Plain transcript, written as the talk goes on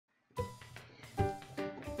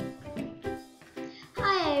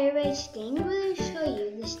Anyways, today I'm going to show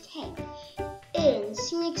you this tank in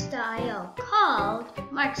scenic style called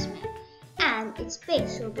Marksman, and its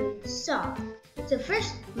base will be soft. So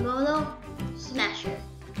first, Mono Smasher.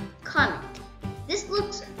 Comment. This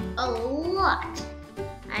looks a lot,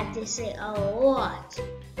 I have to say a lot,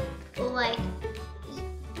 like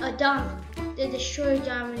the Destroyer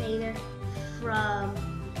Dominator from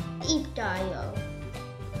Deep Dio.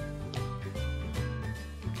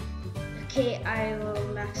 Okay, I will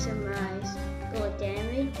maximize bullet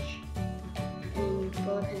damage and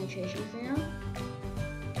bullet penetration for now.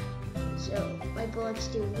 So my bullets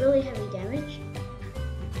do really heavy damage.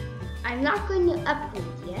 I'm not going to upgrade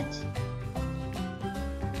yet,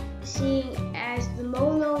 seeing as the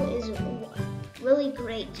Mono is a really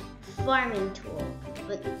great farming tool,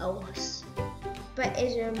 but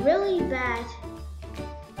is really bad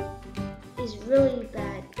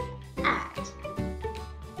at.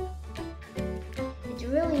 It's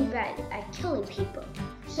really bad at killing people.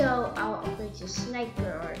 So I'll upgrade to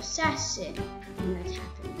Sniper or Assassin when that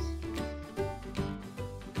happens.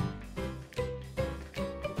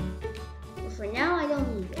 But for now, I don't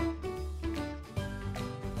need it.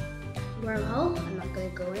 Wormhole, I'm not going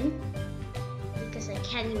to go in because I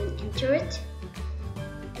can't even enter it.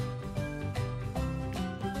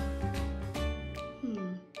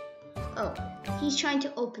 Oh, he's trying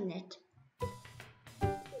to open it.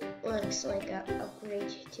 Looks like I'll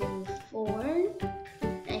upgrade to 4.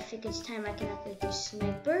 And I think it's time I can upgrade to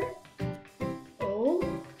Sniper. Oh.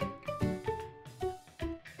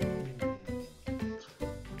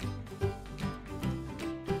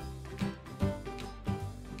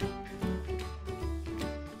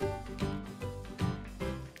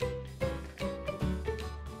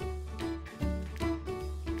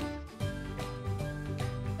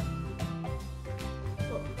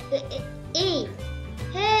 E.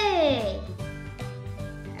 Hey!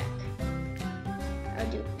 I'll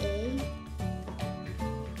do A.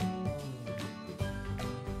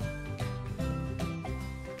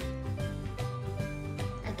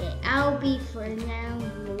 Okay, I'll be for now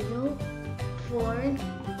Mono for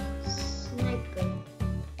Sniper.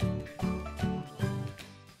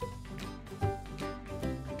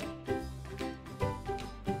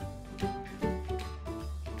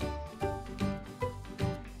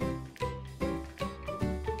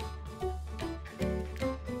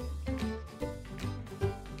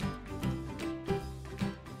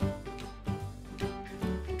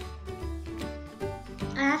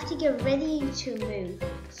 I have to get ready to move.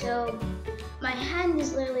 So my hand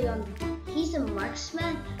is literally on. He's a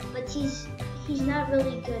marksman, but he's not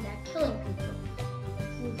really good at killing people.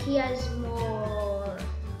 He has more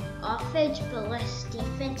offense, but less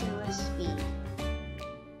defense and less speed.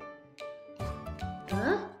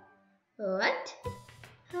 Huh? What?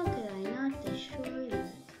 How could I not destroy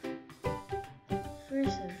that?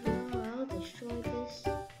 First of all, I'll destroy this.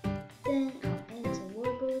 Then I'll add some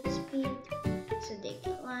more bullet speed, so they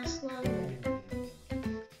can last longer.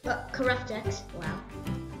 Corrupt X, wow.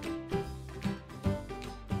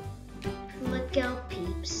 Look out,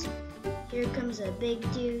 peeps. Here comes a big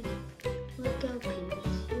dude. Look out, peeps.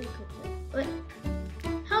 Here comes a... What?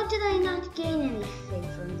 How did I not gain anything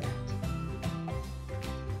from that?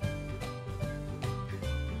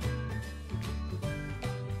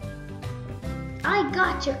 I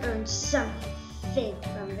got to earn something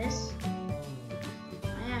from this. I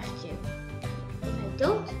have to. If I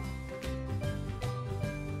don't,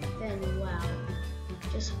 then wow.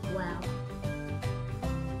 Just wow.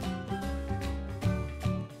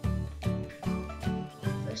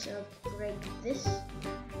 First I'll break this.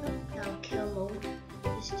 Oh, I'll kill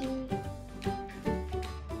this dude.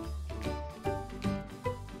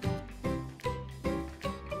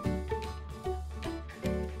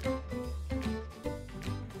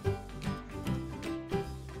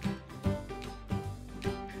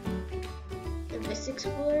 This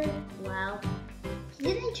Explorer, wow. He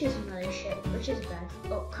didn't choose another ship, which is bad.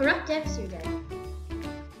 Oh, Corrupt X, you're dead.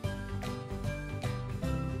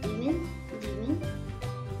 Demon.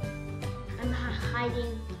 I'm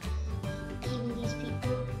hiding even these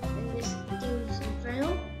people in this dude's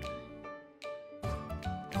inferno.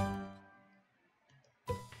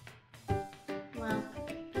 Wow.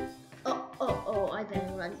 Oh, I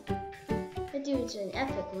better run. That dude's an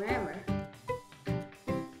epic rammer.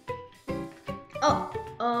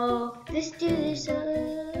 Oh, this dude is let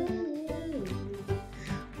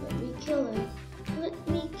me kill him. Let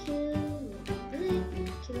me kill him.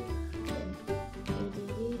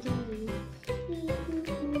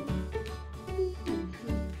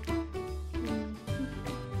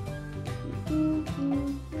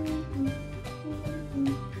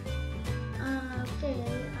 Okay,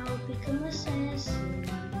 I'll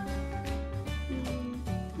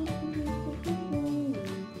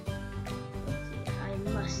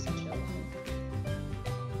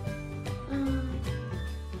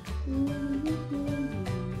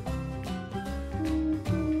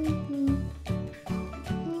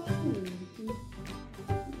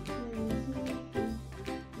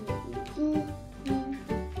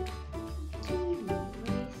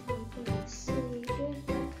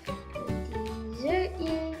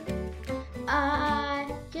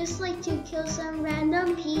just like to kill some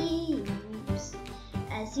random peeps.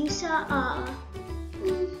 As you saw,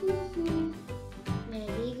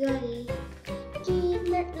 maybe goody.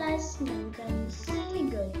 Gilbert last name can say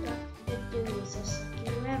good, but the dude is a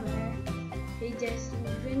sucky rammer. He doesn't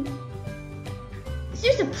even. He's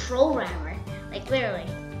just a programmer, like literally.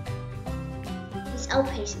 He's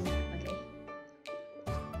outpacing them. Okay.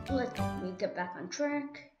 Let me get back on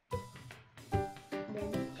track.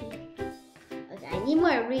 Okay, I need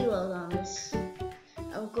more reload on this.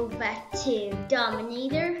 I'll go back to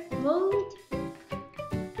Dominator mode.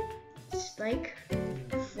 Spike,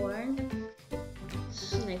 foreign,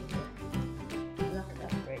 sniper. I'm not gonna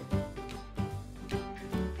upgrade.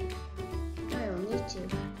 I don't need to.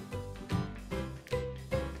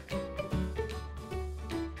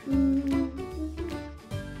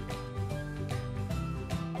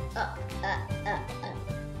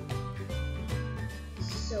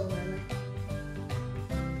 So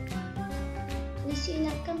please do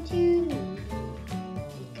not come to me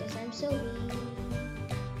because I'm so weak.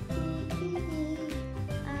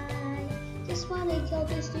 I just wanna kill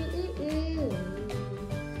this dude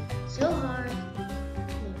so hard.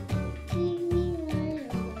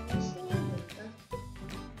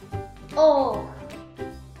 Oh.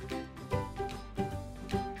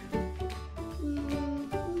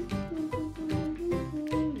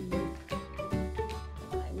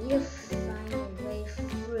 Find a way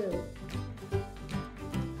through.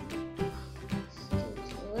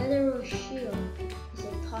 Literal shield is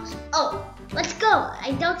impossible. Oh, let's go!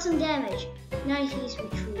 I dealt some damage. Now he's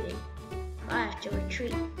retreating. I have to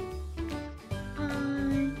retreat.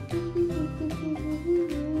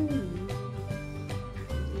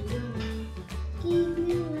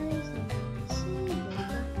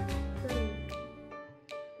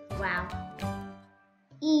 Wow.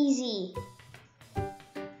 Easy.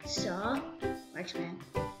 So, Marksman,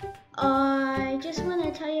 I just want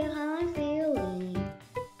to tell you how I'm feeling.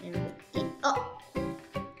 Oh,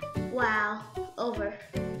 wow, over.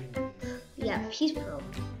 Yeah, he's pro.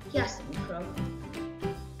 He has to be pro.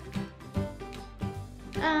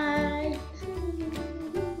 I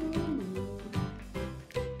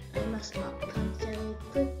must not constantly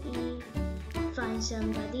quickly find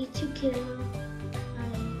somebody to kill.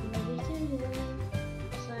 I'm ready to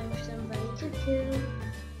find somebody to kill.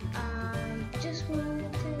 I just wanna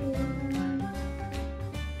tell you.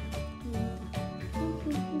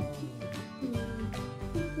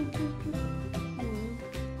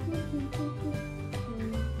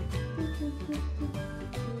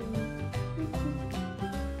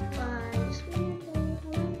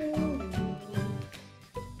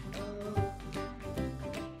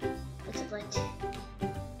 Let's let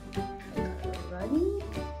run.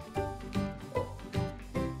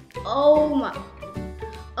 Oh my.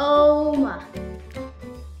 Oh my,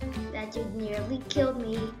 that dude nearly killed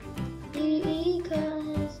me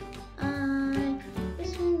because I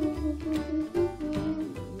just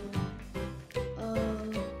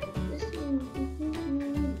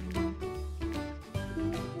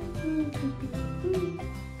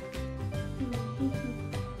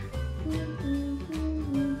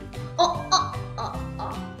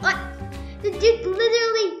what? The dude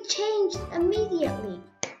literally changed immediately.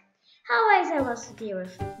 How is I supposed to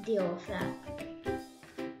deal with that?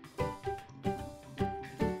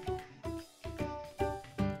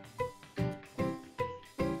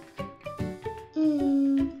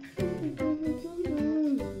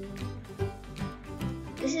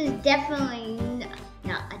 This is definitely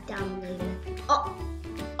not a dominator.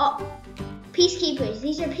 Oh, peacekeepers.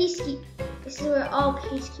 These are peacekeepers. This is where all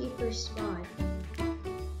peacekeepers spawn.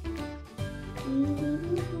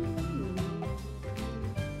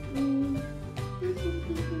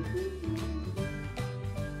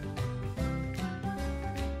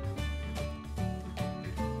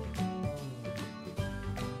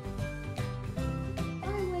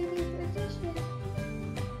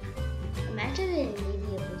 Imagine it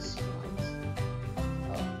immediately spawns.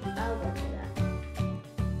 Oh, I'll go for that.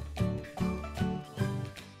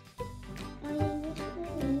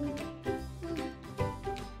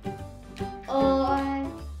 Oh,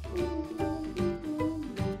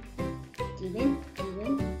 demon.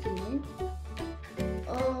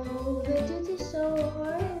 Oh, the dude is so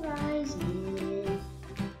hard rising.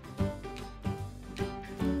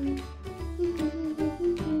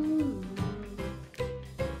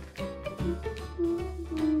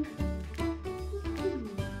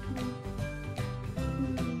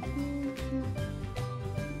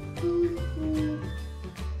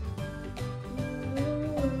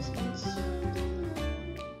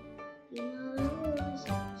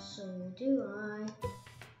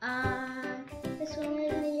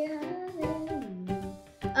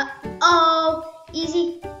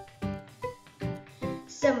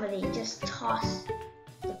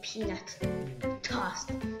 peanut. Tossed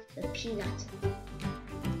the peanut.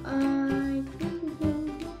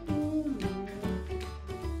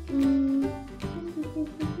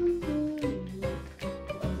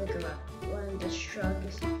 Look around. One of the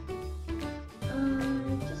shrugs.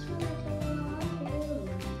 Just wanna tell you.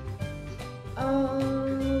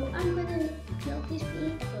 Oh, I'm gonna kill these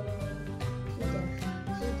people. Too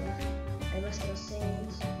deaf. I must kill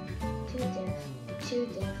Saints. Too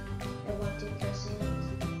deaf. I want to kill Saints.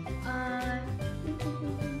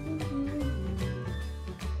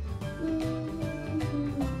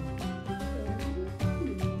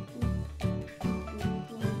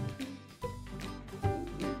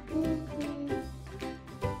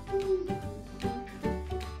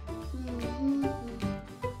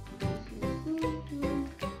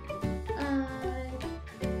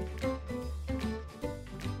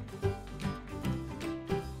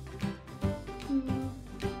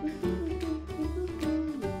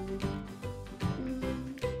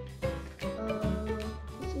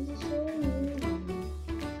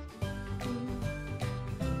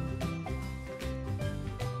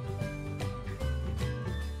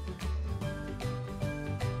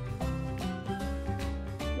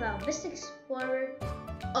 Wow, this Explorer.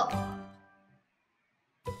 Oh,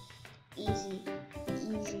 easy.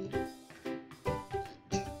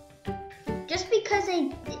 Just because I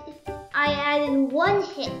added one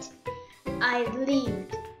hit, I leave.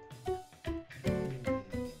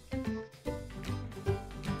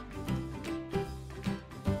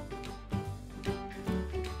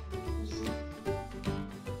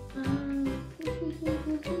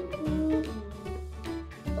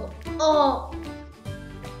 Oh.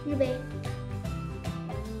 You babe.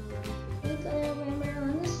 We gotta remember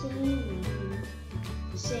on the scene.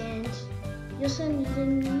 Sans, you'll send it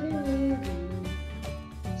in the movie.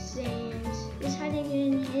 Sans is hiding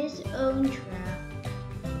in his own trap.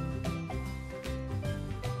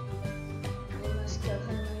 I must kill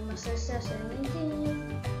him, I must assassinate him.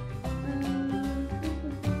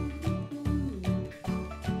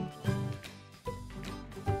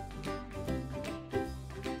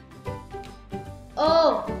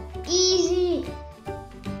 Oh, easy.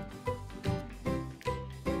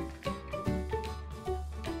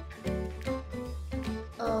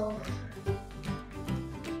 Oh.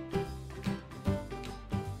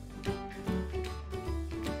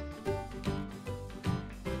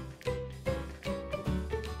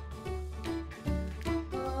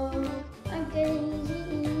 Oh, I'm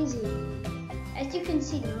getting easy. As you can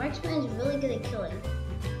see, the Marksman is really good at killing.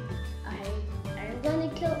 I'm gonna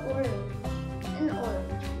kill Orange. An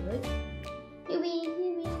orange wood.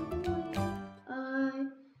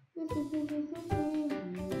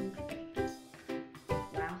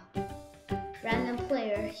 Wow. Random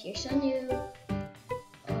player, you're so new.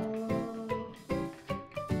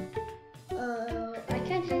 I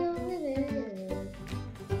can't handle it.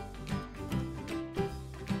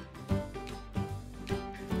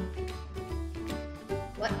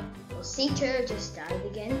 What? Well, Seater just died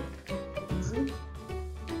again.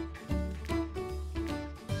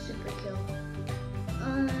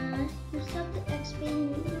 Stop the XP.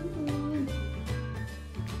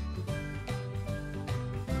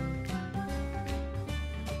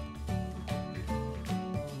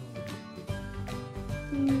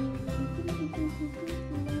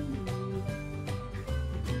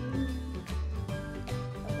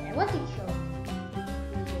 Okay, I want to kill.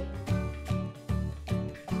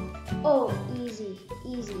 Oh, easy,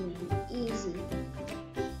 man, easy.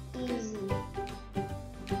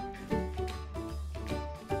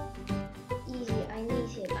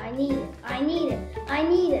 I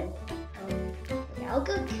need him. Okay, I'll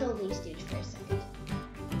go kill these dudes for a second.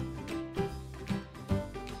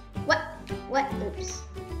 What? Oops.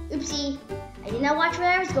 Oopsie. I did not watch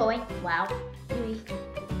where I was going. Wow.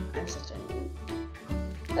 I'm such a noob.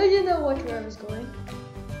 I did not watch where I was going.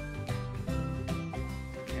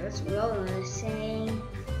 Let's roll on the same.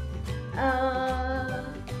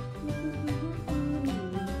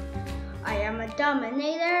 I am a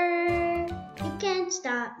dominator. You can't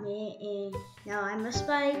stop me. Now I'm a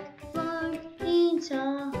spike for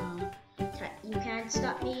pizza. You can't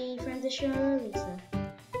stop me from the shooting stuff.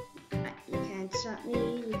 You can't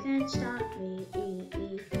stop me.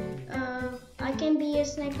 Oh, I can be a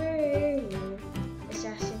sniper,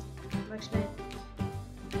 assassin, marksman.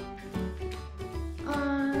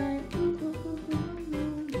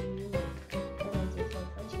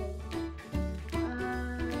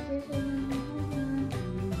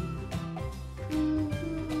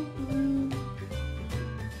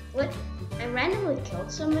 What? I randomly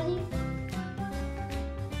killed somebody?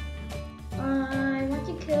 I want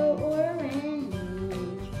to kill Orange.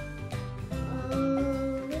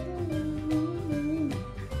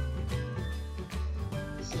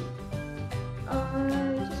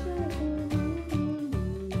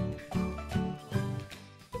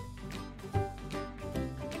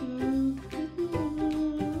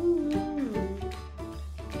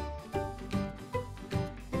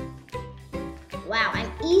 Wow,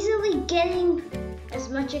 I'm easily getting as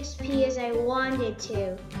much XP as I wanted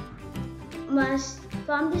to. Must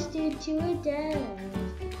bomb this dude to a death.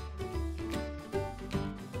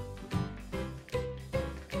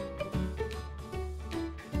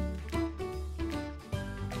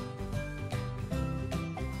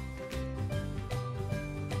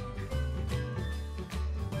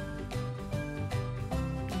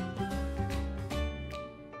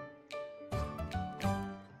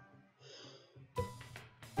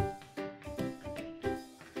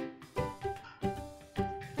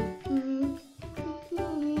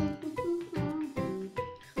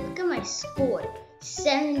 Look at my score,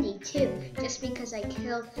 72, just because I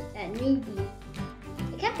killed that newbie.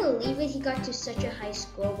 I can't believe it, he got to such a high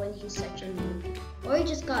score when he's such a noob. Or he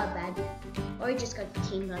just got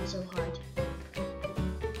teamed on so hard.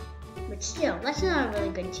 But still, that's not a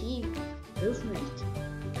really good team movement.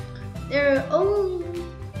 There are only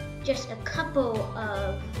just a couple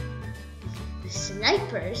of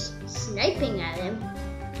snipers sniping at him,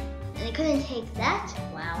 and I couldn't take that.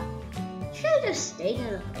 Wow. Should have just stayed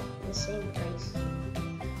in the same place.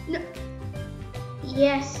 No.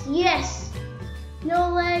 Yes, yes. No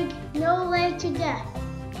leg to death.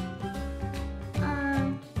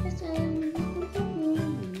 I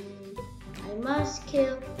must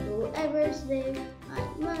kill whoever's there. I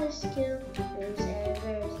must kill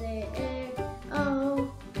whoever's there. Oh.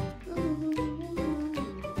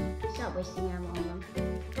 Stop wasting ammo on them.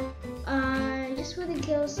 I just want to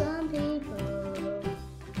kill some people.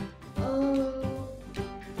 Oh.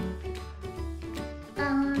 I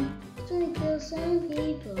just want to kill some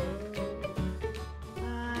people.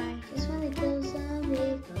 I just want to kill some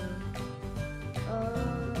people. Oh,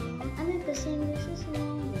 I'm at the same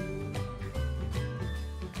decision.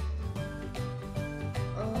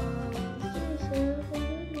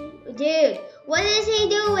 Dude, what is he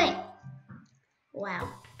doing? Wow.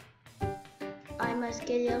 I must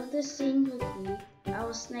get out of the scene quickly. I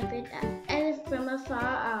will snipe it at it from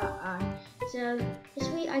afar. So this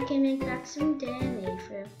way I can make maximum damage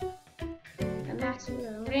for a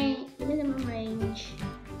maximum range, minimum range.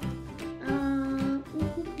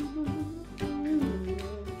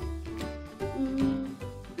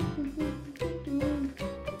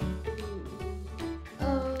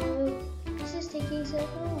 Oh, this is taking so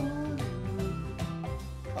long.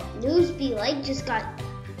 Oh, Newsby like just got.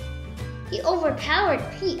 He overpowered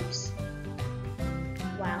Peeps.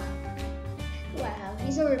 Wow. Wow,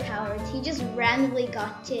 he's overpowered. He just randomly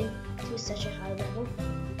got to such a high level.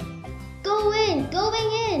 Go in!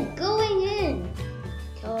 Going in! Going in!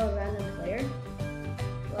 Kill a random player.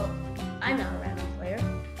 Well, I'm not a random player.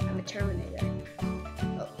 I'm a Terminator.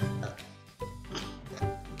 Oh.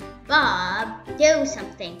 Bob, do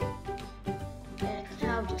something.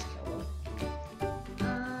 I'll just kill him.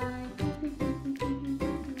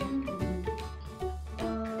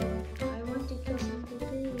 I want to kill some Peeps.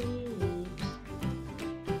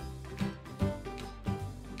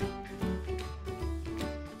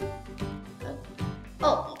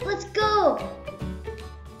 Oh, let's go!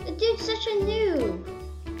 The dude's such a noob.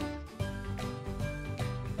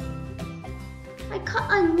 I caught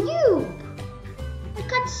a noob. I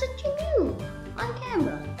caught such a noob on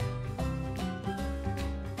camera.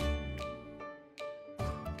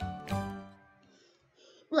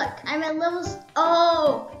 Look, I'm at levels.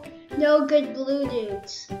 Oh, no good blue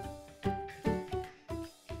dudes.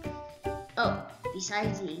 Oh,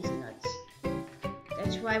 besides these nuts.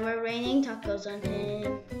 That's why we're raining tacos on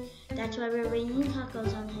him. That's why we're raining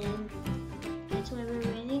tacos on him. That's why we're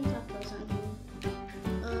raining tacos on him.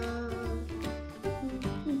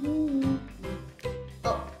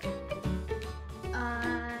 Oh. I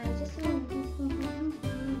just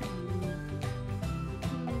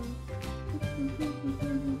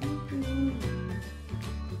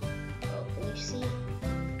oh, can you see?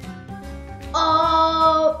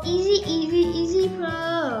 Oh, easy pro.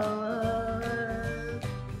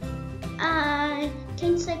 I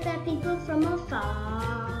can snipe at people from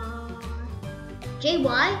afar.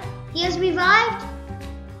 JY? He has revived?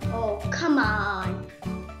 Oh, come on.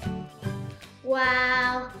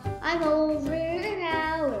 Wow, I'm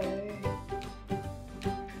overpowered.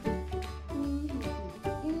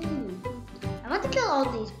 I want to kill all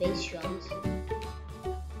these base drones.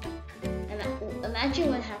 Imagine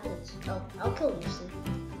what happens. Oh, I'll kill Lucy.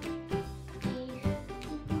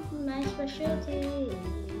 My specialty.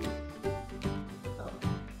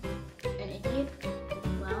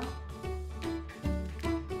 Well,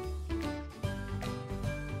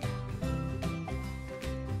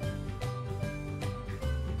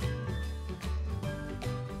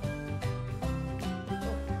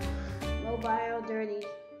 mobile dirty.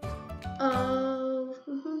 Oh.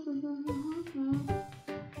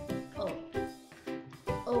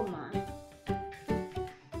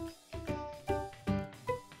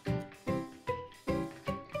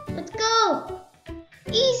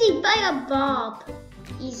 Easy by a bob.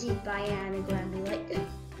 Easy by an anagram. Be like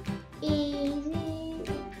easy.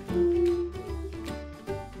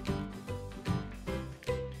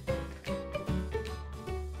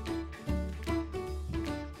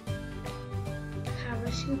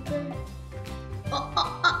 Power super.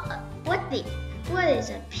 What is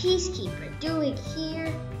a peacekeeper doing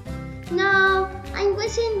here? No, I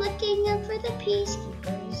wasn't looking up for the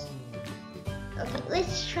peacekeepers. Okay,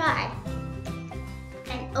 let's try.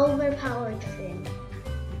 An overpowered fin.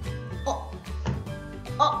 Oh,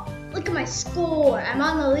 look at my score. I'm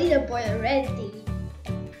on the leaderboard already.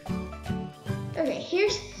 Okay,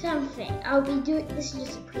 here's something. I'll be doing, this is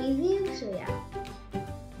just a preview, so yeah.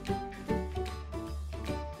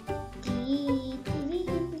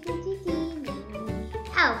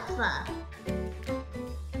 Alpha.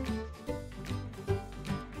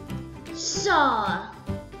 Saw.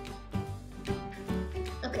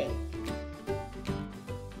 Okay.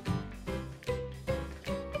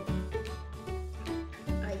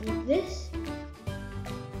 Are you this?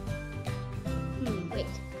 Wait.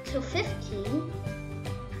 So 15?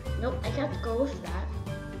 Nope, I got to go with that.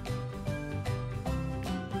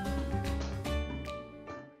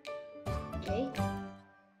 Okay.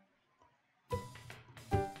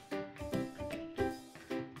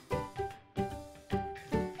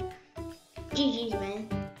 GG's, man.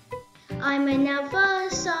 I'm an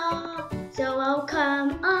alpha saw, so I'll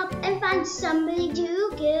come up and find somebody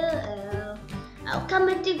to kill. I'll come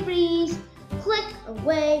at degrees, click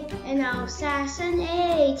away, and I'll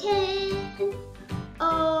assassinate him.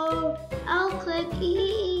 Oh, I'll click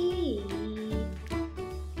E.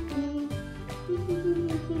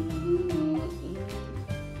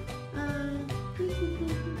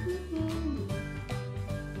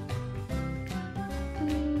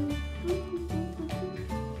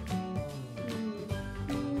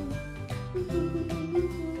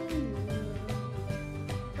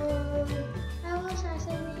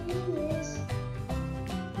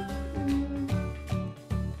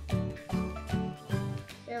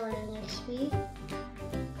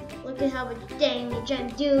 Look at how much damage I'm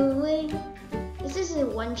doing. This is a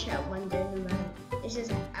one-shot wonder. This is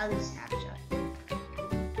at least half shot.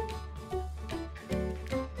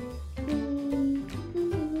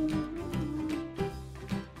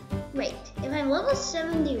 Wait, if I'm level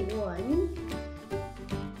 71,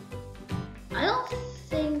 I don't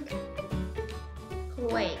think.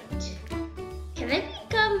 Wait, can I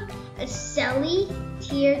become a Selly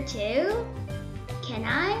tier 2? Can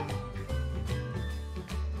I?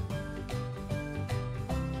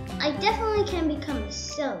 I definitely can become a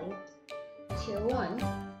Selly tier 1.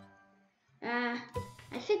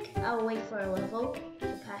 I think I'll wait for a level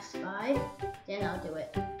to pass 5, then I'll do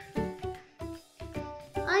it.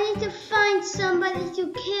 I need to find somebody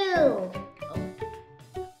to kill. Oh,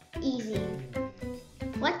 easy.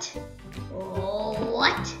 What? Oh,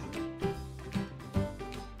 what?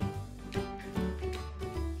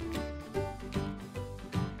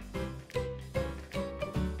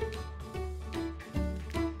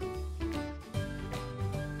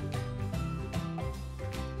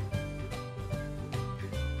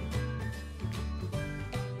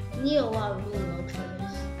 Need a lot of reload for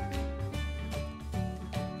this.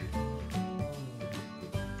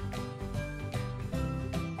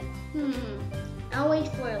 I'll wait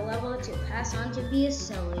for a level to pass on to be a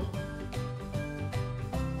Selly.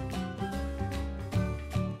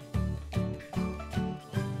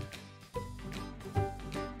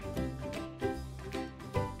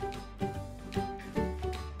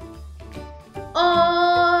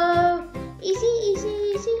 Oh, easy.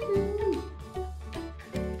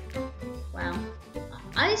 Wow,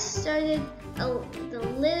 I started the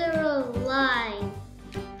literal line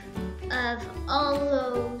of all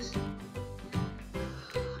those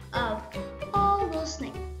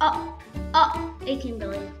snakes. 18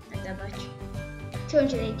 billion, not that much.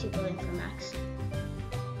 282 billion for max.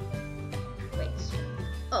 Wait.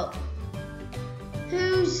 Oh.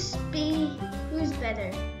 Who's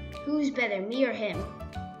better? Who's better, me or him?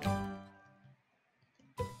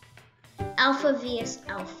 Alpha vs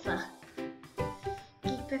Alpha.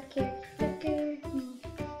 Get back here.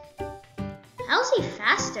 How's he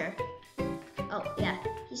faster? Oh yeah,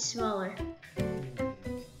 he's smaller.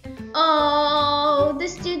 Oh,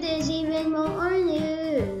 this dude is even more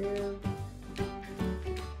new.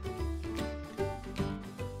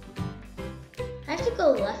 I have to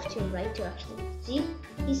go left to right to actually see.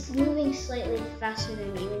 He's moving slightly faster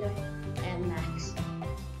than me, even though I am max.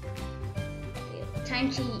 Okay, time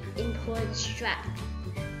to employ the strat.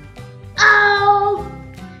 Oh!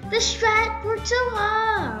 The strat worked so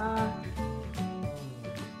hard!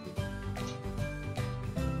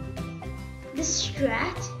 This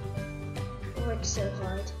strat works so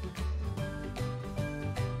hard.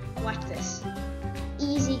 Watch this.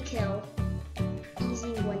 Easy kill.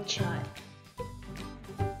 Easy one shot.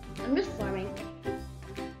 I'm just farming.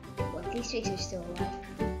 What? These figs are still alive.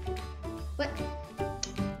 What?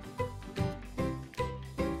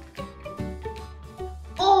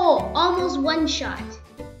 Oh, almost one shot.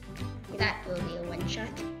 That will be a one shot.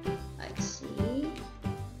 Let's see.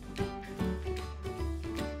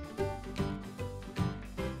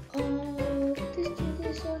 Oh, let's do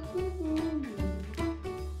this.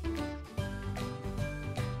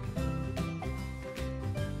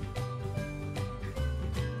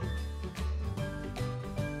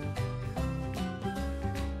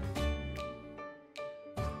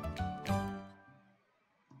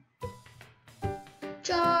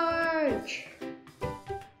 Charge!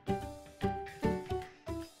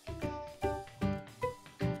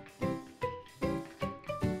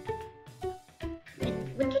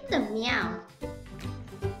 Look at the meow.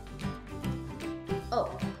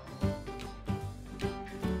 Oh.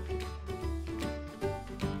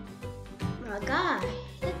 My God,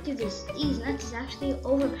 that dude is, these nuts is actually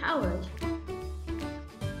overpowered.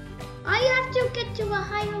 I have to get to a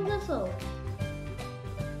higher level.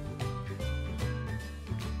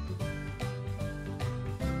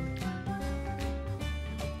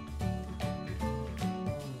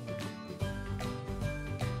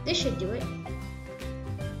 This should do it.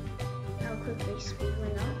 I'll quickly speed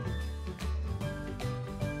one out.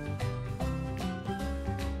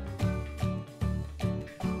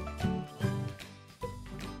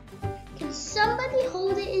 Can somebody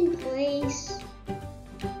hold it in place?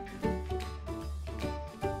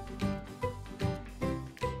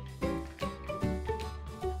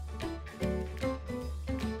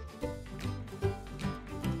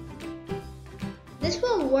 This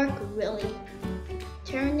will work really.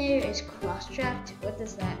 Terminator is cross-tracked. What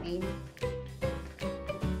does that mean?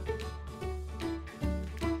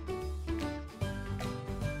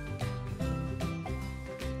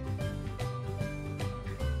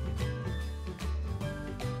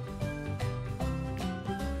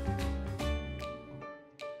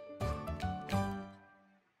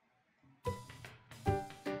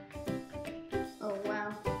 Oh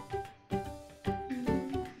wow.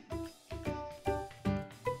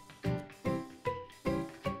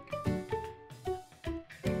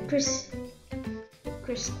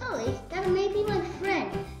 Crystalli? That may be my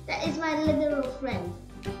friend. That is my literal friend.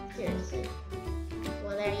 Seriously.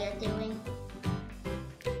 What are you doing?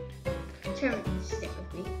 Stick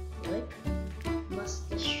with me. Good. Must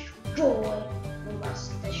destroy.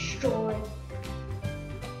 Must destroy.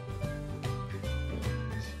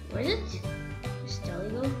 Where is it? Crystalli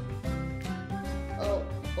go?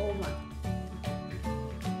 Oh my.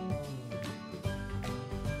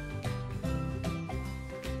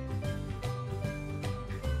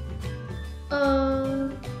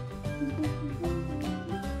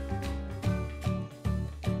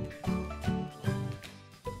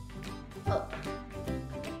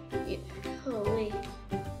 Oh wait,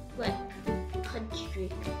 what? Country.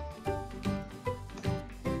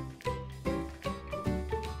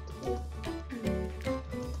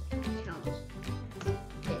 Count.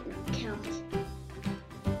 Did not count.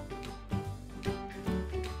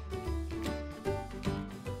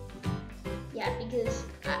 Yeah, because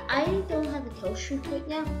I don't have a kill streak right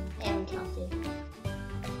now. I haven't counted.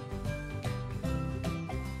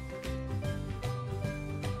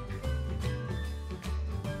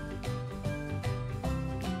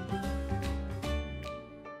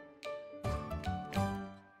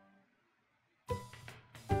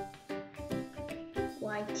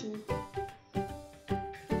 YT.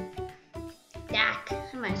 Dak.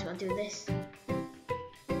 I might as well do this.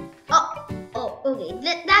 Oh, okay.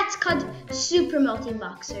 That's called super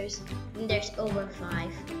multi-boxers. And there's over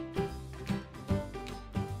 5.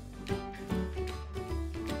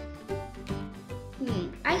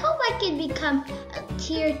 I hope I can become a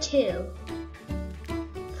tier 2.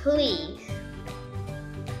 Please.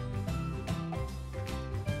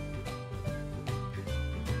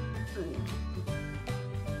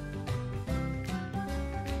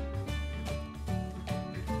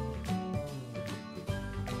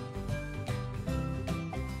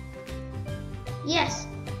 Yes,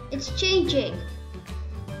 it's changing.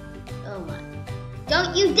 Oh my.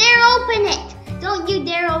 Don't you dare open it! Don't you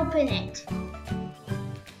dare open it!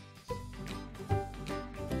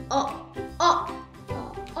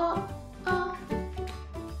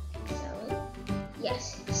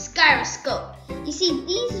 Yes, gyroscope. You see,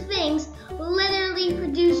 these things literally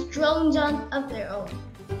produce drones of their own.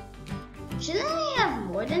 Shouldn't I have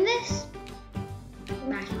more than this?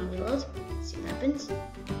 Maximum reload. Let's see. weapons.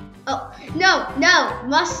 Oh, no, no,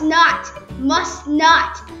 must not, must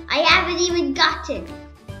not. I haven't even gotten.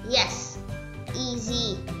 Yes,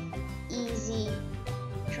 easy, easy.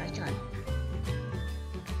 Triton.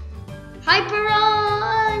 Hyper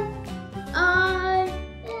on!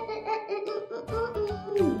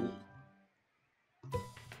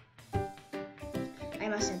 I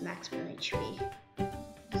must have maximum HP.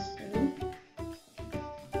 7.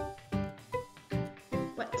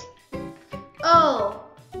 What? Oh,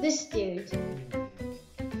 this dude.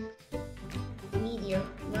 Meteor,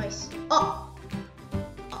 nice. Oh!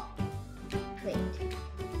 Oh. Wait.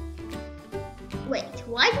 Wait,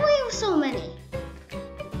 why do I have so many?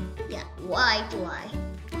 Yeah, why do I?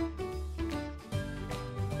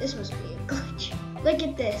 This must be a glitch. Look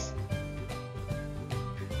at this.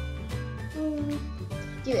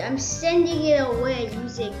 Dude, I'm sending it away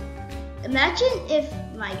using... Imagine if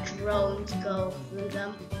my drones go through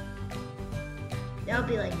them. That would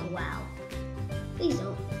be like, wow. Please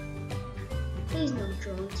don't. Please no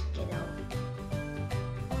drones get out.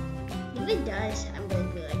 If it does, I'm going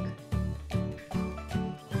to be like...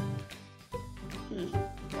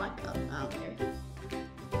 What? Oh, I don't care.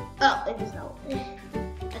 Oh, it is not.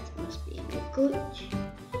 That must be a glitch.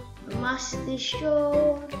 Must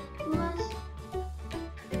destroy. Must.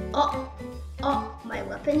 Oh, oh, my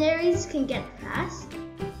weaponaries can get past.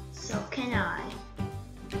 So can I.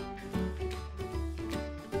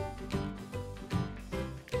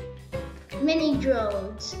 Mini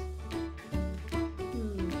drones.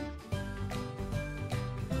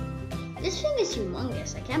 This thing is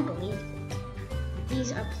humongous. I can't believe it.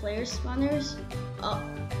 These are player spawners. Oh,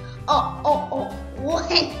 oh, oh, oh.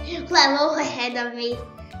 One level ahead of me.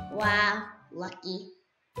 Wow, lucky.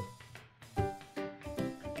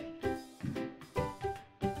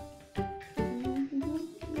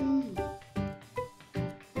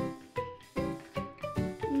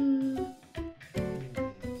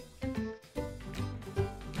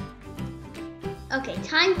 Okay,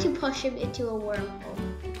 time to push him into a wormhole.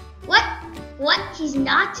 What? What? He's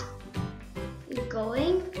not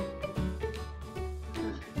going?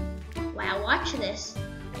 Huh. Wow, watch this.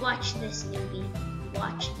 Watch this, newbie.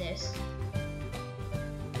 Watch this.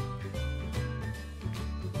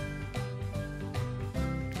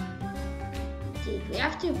 Dude, we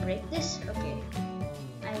have to break this? Okay.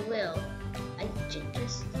 I will. I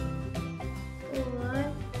just...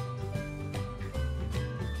 What?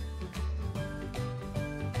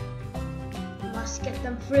 Must get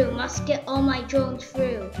them through. Must get all my drones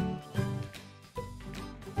through.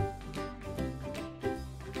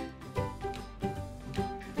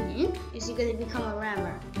 Is he going to become a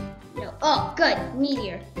rammer? No. Oh, good.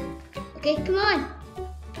 Meteor. Okay, come on.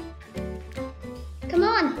 Come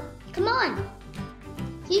on. Come on.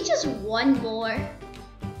 He just one more.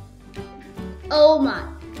 Oh my.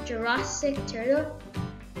 Jurassic turtle.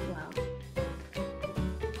 Wow.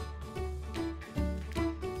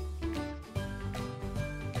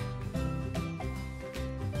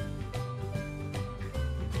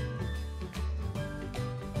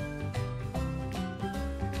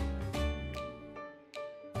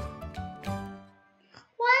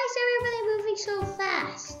 So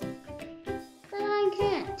fast, but I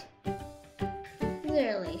can't.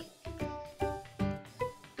 Literally.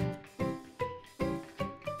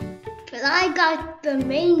 But I got the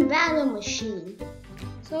main battle machine.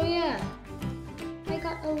 So yeah, I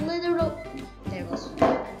got a literal. There it goes.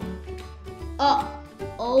 Oh,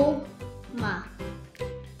 oh my.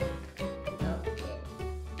 Okay.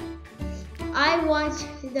 I want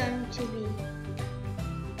them to be.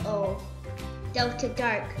 Oh, Delta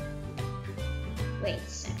Dark. Wait a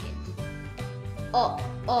second. Oh,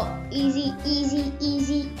 oh, easy, easy,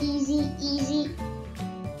 easy, easy, easy.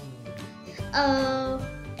 Oh,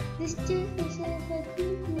 this dude is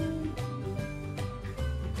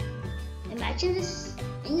imagine this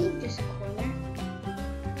in just a corner.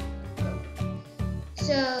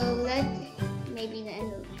 So let maybe the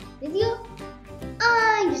end of the video.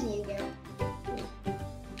 I just need to get out.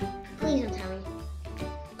 Please don't tell me.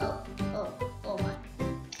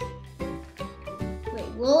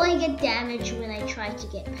 Will I get damaged when I try to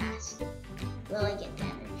get past? Will I get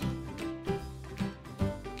damaged?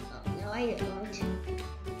 Oh, no, I won't.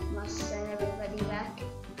 Must send everybody back.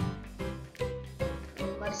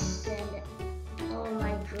 Must send all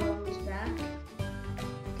my drones back.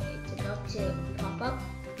 Okay, it's about to pop up.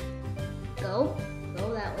 Go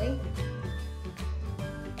that way.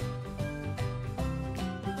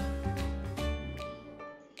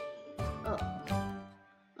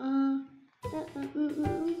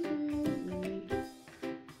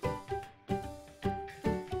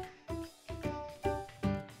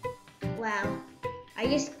 Wow, I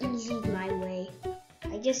just easied my way.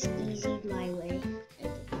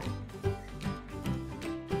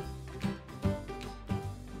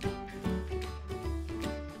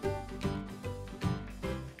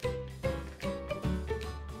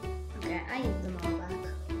 Okay, I need them all back.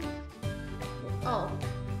 Oh,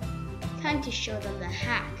 time to show them the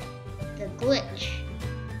hack, the glitch.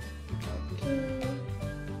 Okay.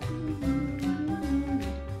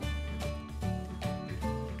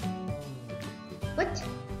 What?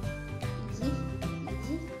 Easy.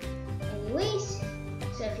 Anyways,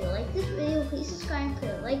 so if you like this video, please subscribe and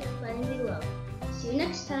click the like button below. See you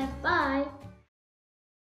next time. Bye.